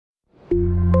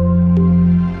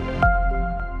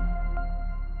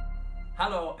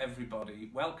Hello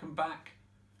everybody, welcome back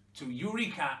to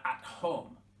Eureka at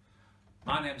Home.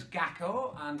 My name's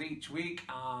Gacko and each week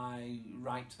I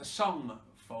write a song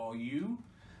for you,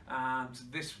 and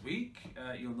this week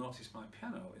you'll notice my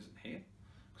piano isn't here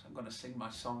because I'm going to sing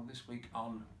my song this week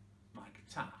on my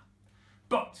guitar.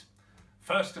 But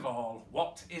first of all,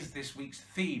 what is this week's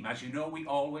theme? As you know, we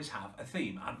always have a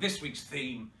theme, and this week's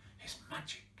theme is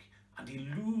magic and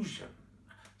illusion.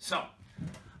 So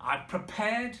I've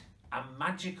prepared a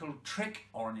magical trick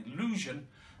or an illusion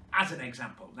as an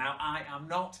example. Now, I am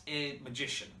not a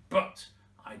magician, but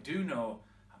I do know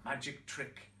a magic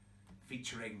trick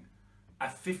featuring a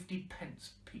 50p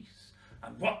piece.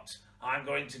 And what I'm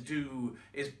going to do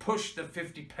is push the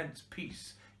 50p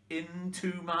piece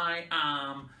into my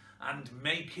arm and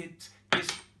make it this.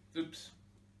 Oops,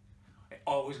 it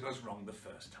always goes wrong the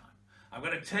first time. I'm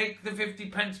going to take the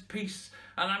 50p piece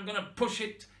and I'm going to push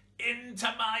it into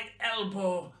my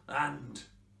elbow, and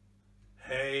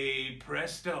hey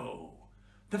presto,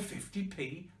 the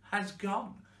 50p has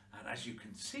gone. And as you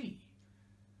can see,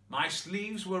 my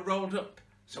sleeves were rolled up,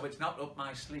 so it's not up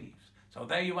my sleeves. So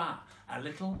there you are, a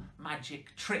little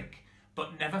magic trick.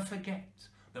 But never forget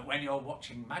that when you're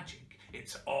watching magic,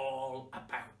 it's all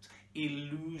about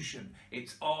illusion.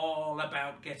 It's all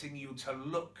about getting you to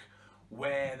look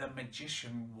where the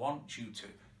magician wants you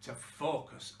to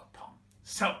focus upon.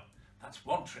 So that's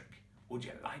one trick. Would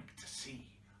you like to see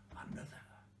another?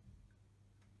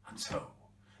 And so,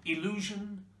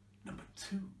 illusion number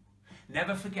 2.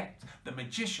 Never forget, the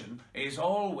magician is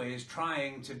always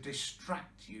trying to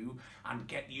distract you and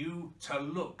get you to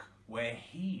look where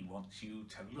he wants you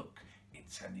to look.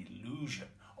 It's an illusion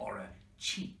or a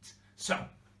cheat. So,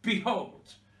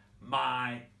 behold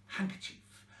my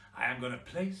handkerchief. I am going to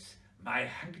place my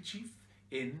handkerchief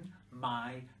in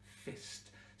my fist.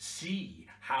 See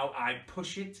how I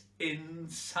push it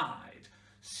inside.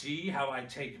 See how I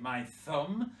take my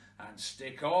thumb and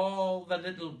stick all the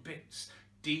little bits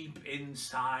deep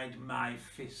inside my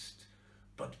fist.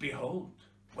 But behold,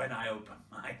 when I open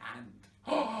my hand,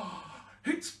 oh,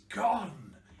 it's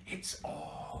gone. It's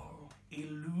all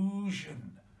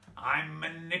illusion. I'm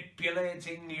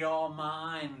manipulating your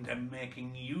mind and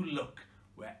making you look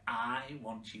where I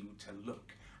want you to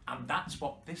look. And that's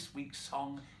what this week's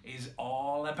song is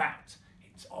all about.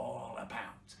 It's all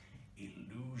about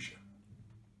illusion.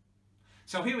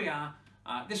 So here we are,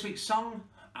 this week's song,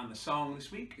 and the song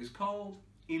this week is called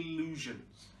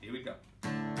Illusions. Here we go.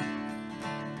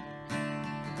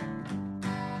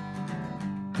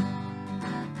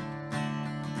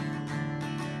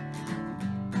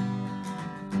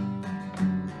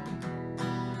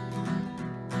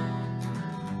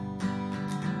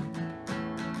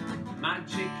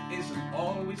 Magic isn't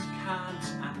always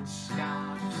cards and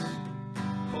scarves,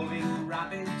 pulling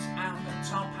rabbits out of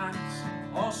top hats,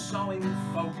 or sewing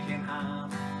folk in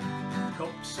half,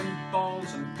 cups and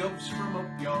balls and doves from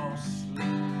up your sleeve.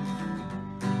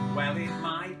 Well, it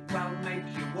might well make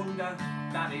you wonder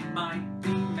that it might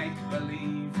be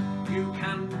make-believe. You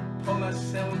can pull a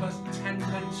silver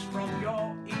 10p from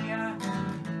your ear.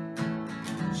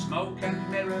 Smoke and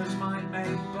mirrors might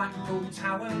make Blackpool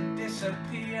Tower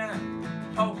disappear.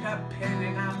 Poke a pin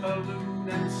in a balloon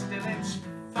and still it's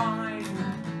fine.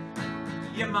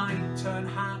 You might turn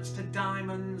hearts to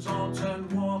diamonds or turn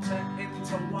water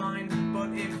into wine.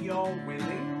 But if you're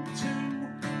willing to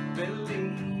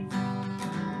believe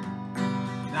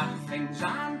that things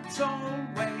aren't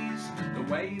always the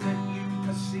way that you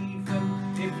perceive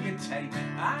them, if you take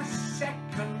a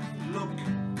second look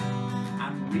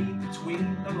and read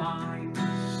between the lines,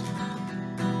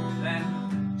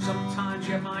 then sometimes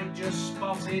you might just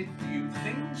spot it, view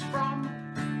things from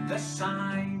the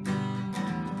side.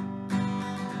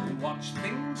 Watch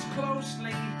things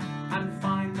closely and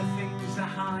find the things they're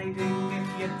hiding.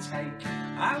 If you take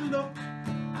a look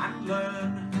and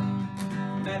learn,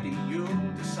 maybe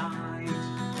you'll decide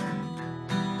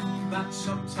that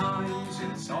sometimes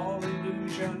it's all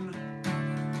illusion.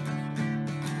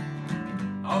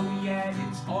 Oh yeah,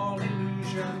 it's all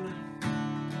illusion.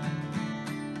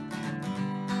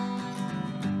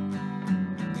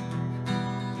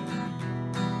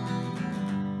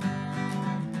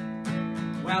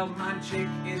 Well, magic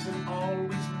isn't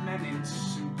always men in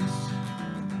suits.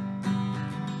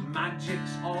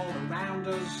 Magic's all around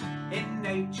us in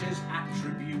nature's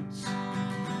attributes.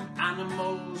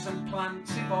 Animals and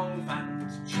plants evolve and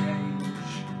change.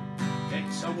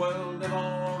 It's a world of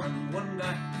awe and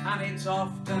wonder, and it's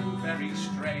often very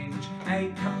strange.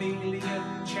 A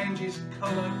chameleon changes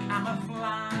colour,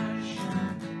 camouflage.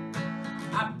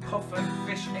 A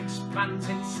pufferfish expands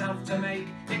itself to make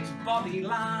its body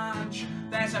large.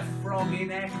 There's a frog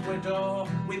in Ecuador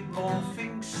with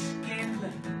morphing skin.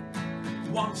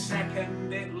 1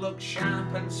 second it looks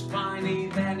sharp and spiny,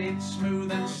 then it's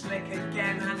smooth and slick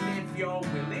again. And if you're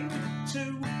willing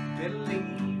to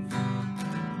believe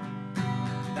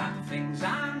that things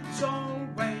aren't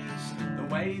always the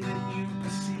way that you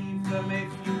perceive them,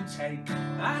 if you take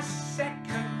a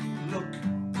second look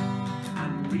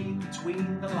and read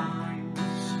between the lines,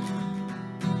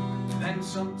 then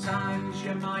sometimes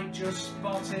you might just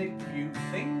spot a few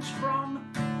things from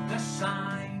the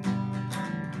side.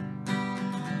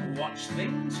 Watch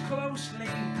things closely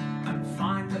and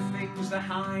find the things they're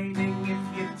hiding.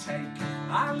 If you take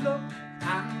a look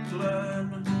and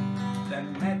learn,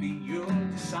 then maybe you'll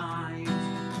decide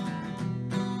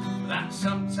that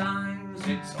sometimes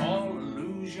it's all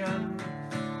illusion.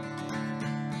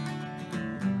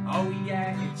 Oh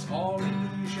yeah, it's all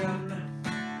illusion.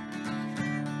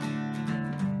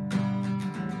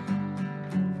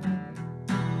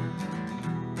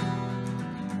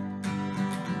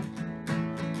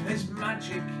 There's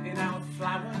magic in our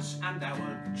flowers and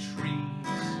our trees.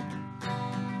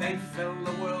 They fill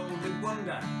the world with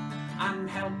wonder and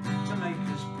help to make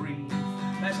us breathe.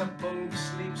 There's a bulb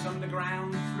sleeps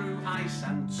underground through ice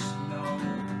and snow,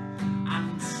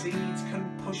 and seeds can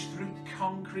push through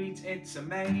concrete. It's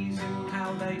amazing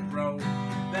how they grow.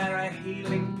 There are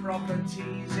healing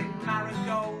properties in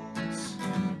marigolds.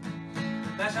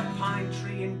 There's a pine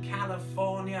tree in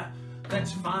California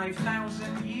that's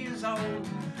 5,000 years old.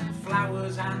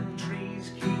 Flowers and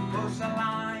trees keep us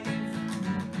alive,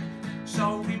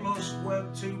 so we must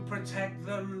work to protect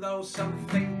them, though some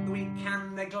think we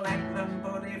can neglect them.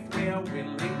 But if we are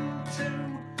willing to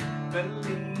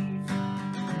believe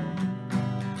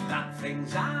that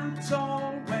things aren't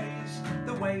always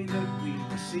the way that we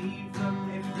perceive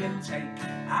them, if you take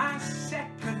a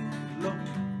second look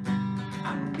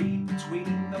and read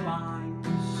between the lines,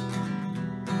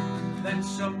 then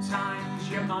sometimes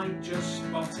you might just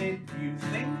spot a few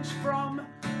things from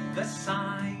the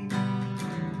side.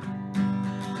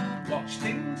 Watch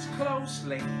things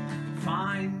closely,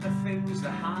 find the things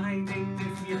they're hiding.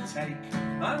 If you take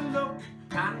a look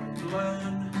and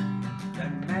learn,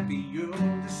 then maybe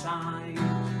you'll decide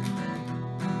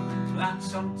that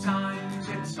sometimes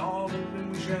it's all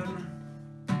illusion.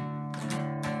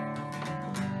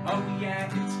 Oh yeah,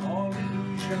 it's all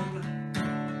illusion.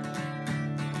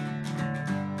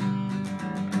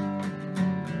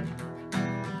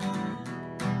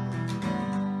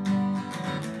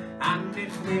 And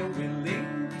if we're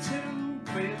willing to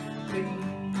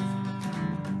believe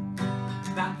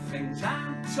that things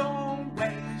aren't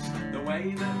always the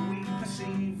way that we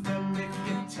perceive them, if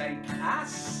you take a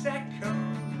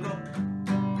second look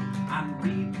and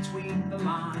read between the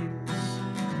lines,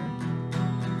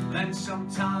 then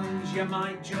sometimes you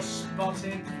might just spot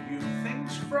a few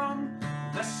things from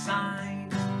the side.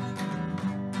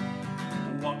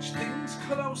 Watch things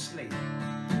closely,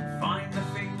 find the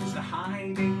things they're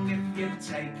hiding. If you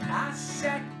take a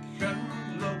second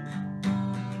look,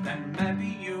 then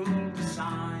maybe you'll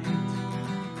decide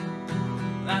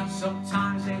that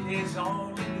sometimes it is all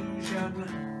illusion.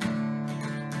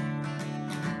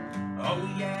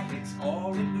 Oh yeah, it's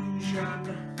all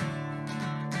illusion.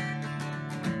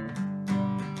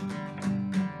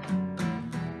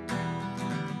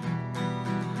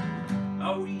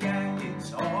 Oh yeah,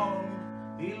 it's all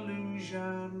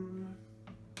illusion.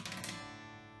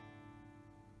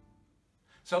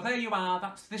 So there you are,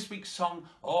 that's this week's song,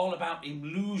 all about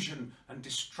illusion and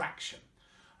distraction.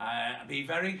 Be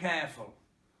very careful,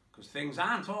 because things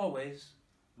aren't always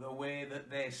the way that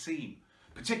they seem,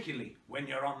 particularly when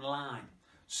you're online.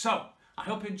 So, I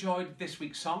hope you enjoyed this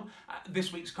week's song.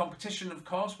 This week's competition, of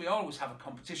course, we always have a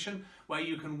competition where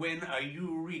you can win a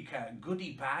Eureka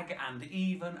goodie bag and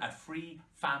even a free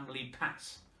family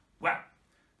pass. Well,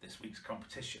 this week's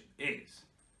competition is: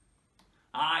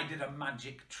 I did a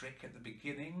magic trick at the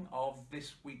beginning of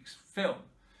this week's film.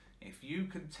 If you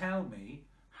can tell me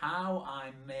how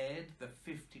I made the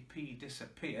 50p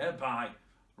disappear by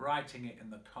writing it in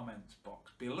the comments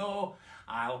box below,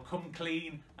 I'll come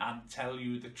clean and tell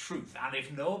you the truth. And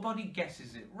if nobody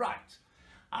guesses it right,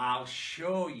 I'll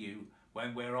show you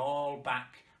when we're all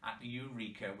back at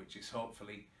Eureka, which is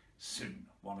hopefully soon,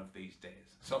 one of these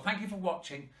days. So thank you for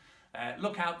watching.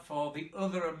 Look out for the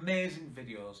other amazing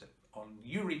videos on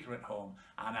Eureka at Home,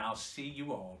 and I'll see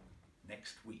you all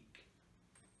next week.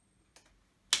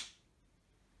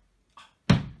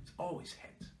 It's always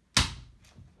heads.